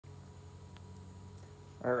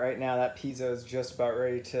All right, right now that piezo is just about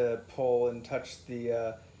ready to pull and touch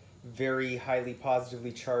the very highly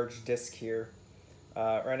positively charged disc here.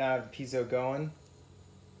 Right now I have the piezo going.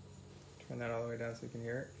 Turn that all the way down so you can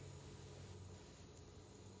hear it.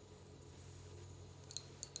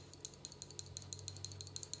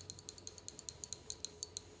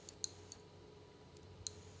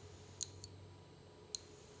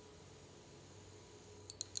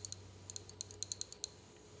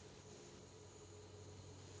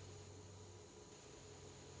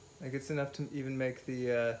 Like it's enough to even make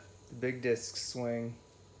the big disc swing.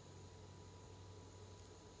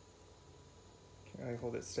 Can't really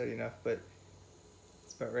hold it steady enough, but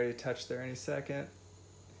it's about ready to touch there any second.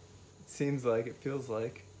 It seems like, it feels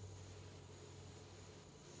like.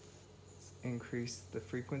 Let's increase the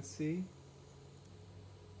frequency.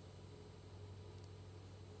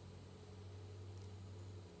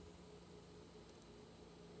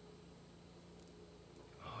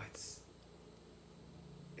 Oh, it's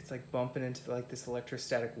like bumping into like this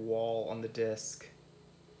electrostatic wall on the disc.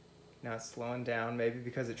 Now it's slowing down, maybe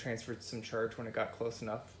because it transferred some charge when it got close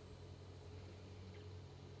enough.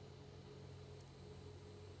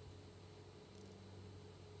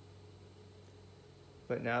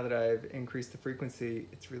 But now that I've increased the frequency,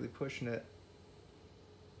 it's really pushing it.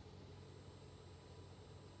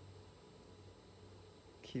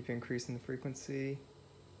 Keep increasing the frequency.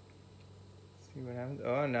 See what happens.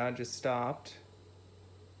 Oh, now it just stopped.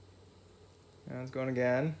 Now it's going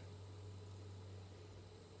again.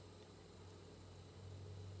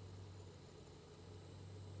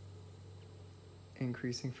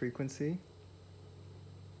 Increasing frequency.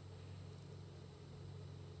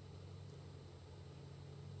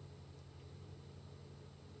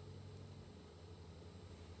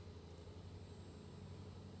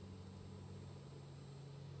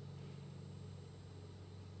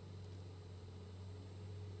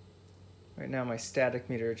 Right now my static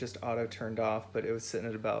meter just auto turned off, but it was sitting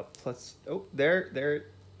at about plus, oh, there.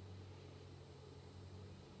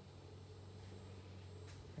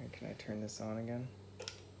 All right, can I turn this on again?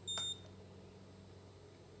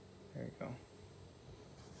 There you go.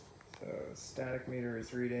 So static meter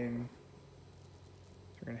is reading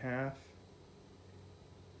 3.5.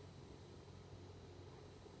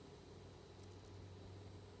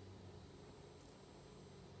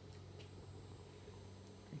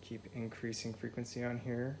 Keep increasing frequency on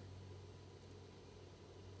here.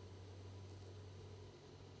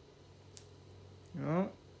 Oh.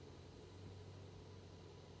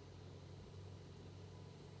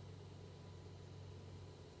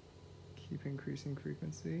 Keep increasing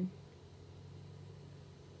frequency.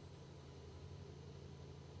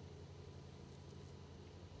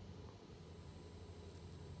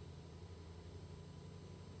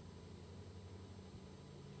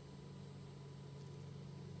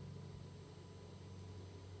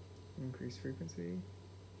 Increase frequency.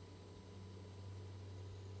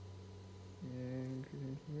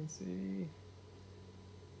 Increasing frequency.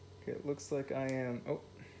 Okay, it looks like I am, oh.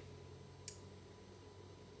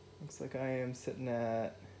 Looks like I am sitting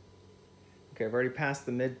at, okay, I've already passed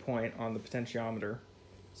the midpoint on the potentiometer.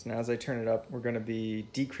 So now as I turn it up, we're gonna be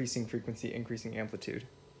decreasing frequency, increasing amplitude.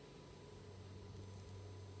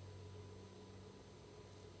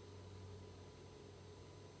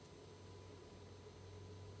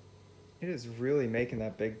 It is really making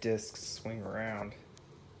that big disc swing around.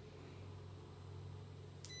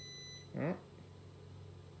 Oh. You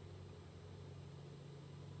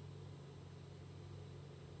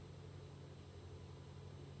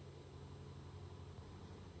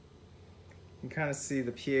can kind of see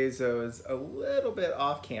the piezo is a little bit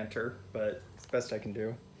off canter, but it's the best I can do.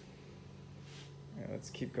 All right,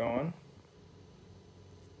 let's keep going.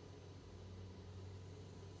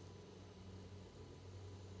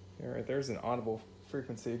 Okay, right there's an audible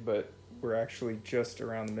frequency, but we're actually just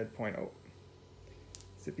around the midpoint. Oh,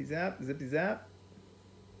 zippy zap, zippy zap.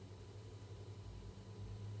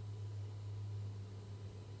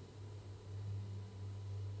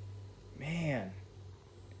 Man,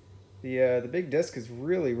 the big disc is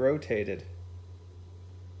really rotated.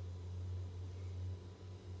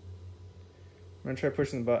 I'm gonna try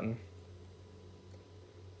pushing the button.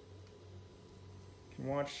 You can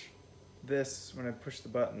watch this when I push the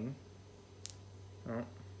button. Oh,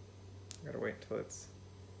 I gotta wait until it's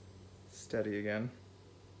steady again.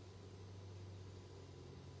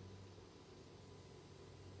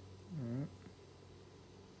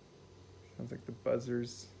 Sounds like the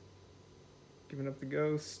buzzer's giving up the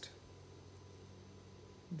ghost.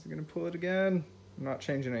 Is it gonna pull it again? I'm not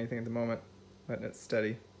changing anything at the moment, letting it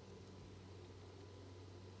steady.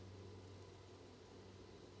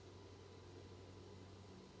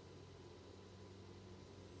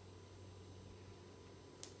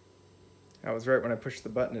 I was right when I pushed the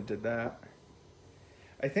button, it did that.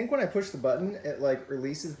 I think when I push the button, it like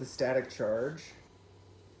releases the static charge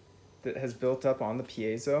that has built up on the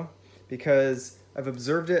piezo, because I've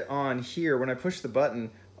observed it on here. When I push the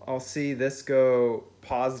button, I'll see this go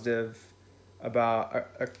positive about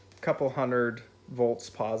a couple hundred volts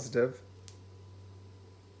positive.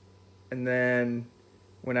 And then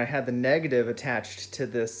when I had the negative attached to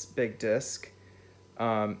this big disc,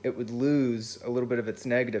 it would lose a little bit of its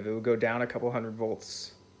negative. It would go down a couple hundred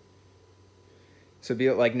volts. So it'd be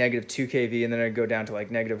at like negative 2 kV, and then it'd go down to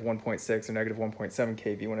like negative 1.6 or negative 1.7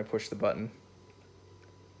 kV when I push the button.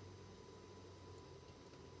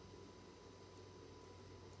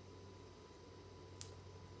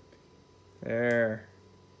 There.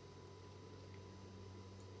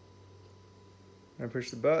 When I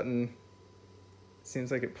push the button, it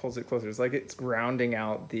seems like it pulls it closer. It's like it's grounding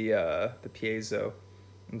out the piezo,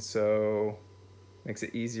 and so makes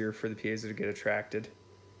it easier for the piezo to get attracted.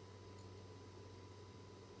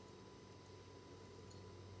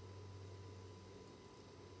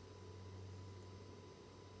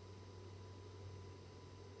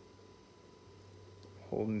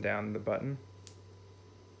 Holding down the button.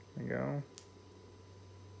 There we go.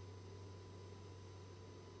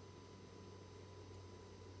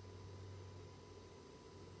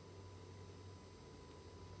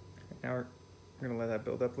 Now we're going to let that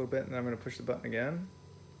build up a little bit, and then I'm going to push the button again.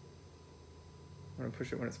 I'm going to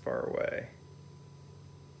push it when it's far away.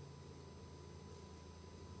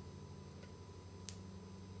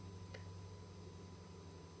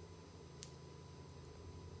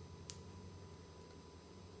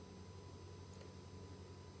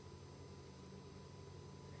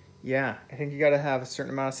 Yeah, I think you got to have a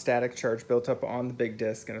certain amount of static charge built up on the big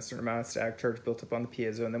disc and a certain amount of static charge built up on the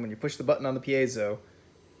piezo, and then when you push the button on the piezo,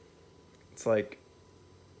 it's like,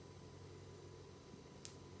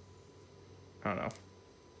 I don't know.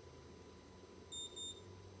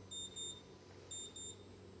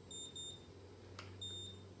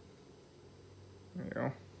 There you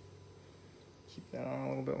go. Keep that on a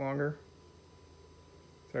little bit longer.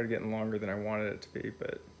 Started getting longer than I wanted it to be, but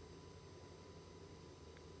it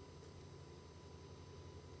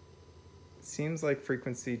seems like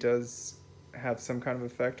frequency does have some kind of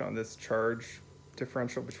effect on this charge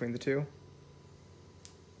differential between the two.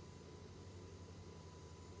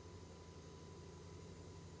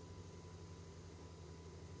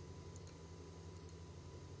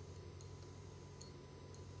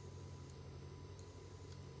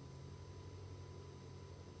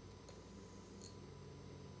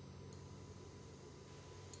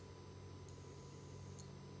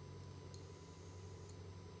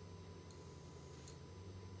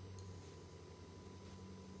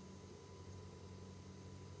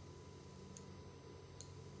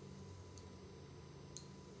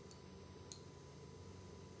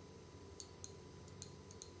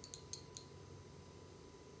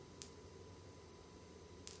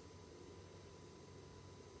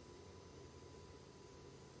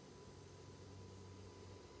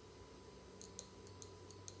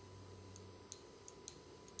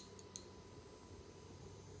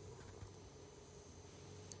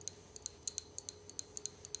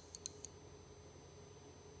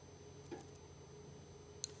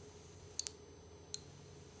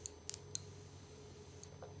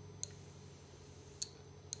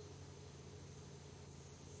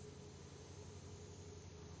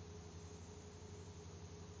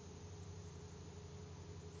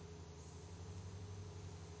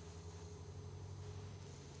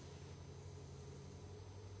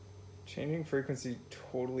 Changing frequency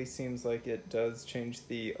totally seems like it does change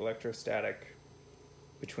the electrostatic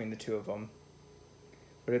between the two of them.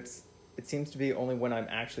 But it seems to be only when I'm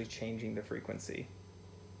actually changing the frequency.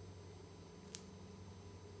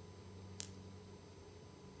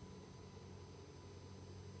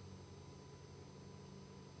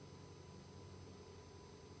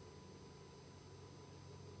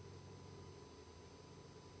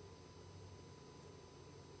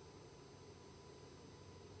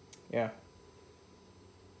 Yeah.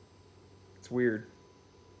 It's weird.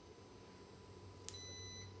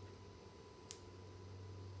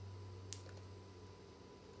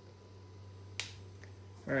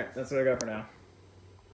 All right, that's what I got for now.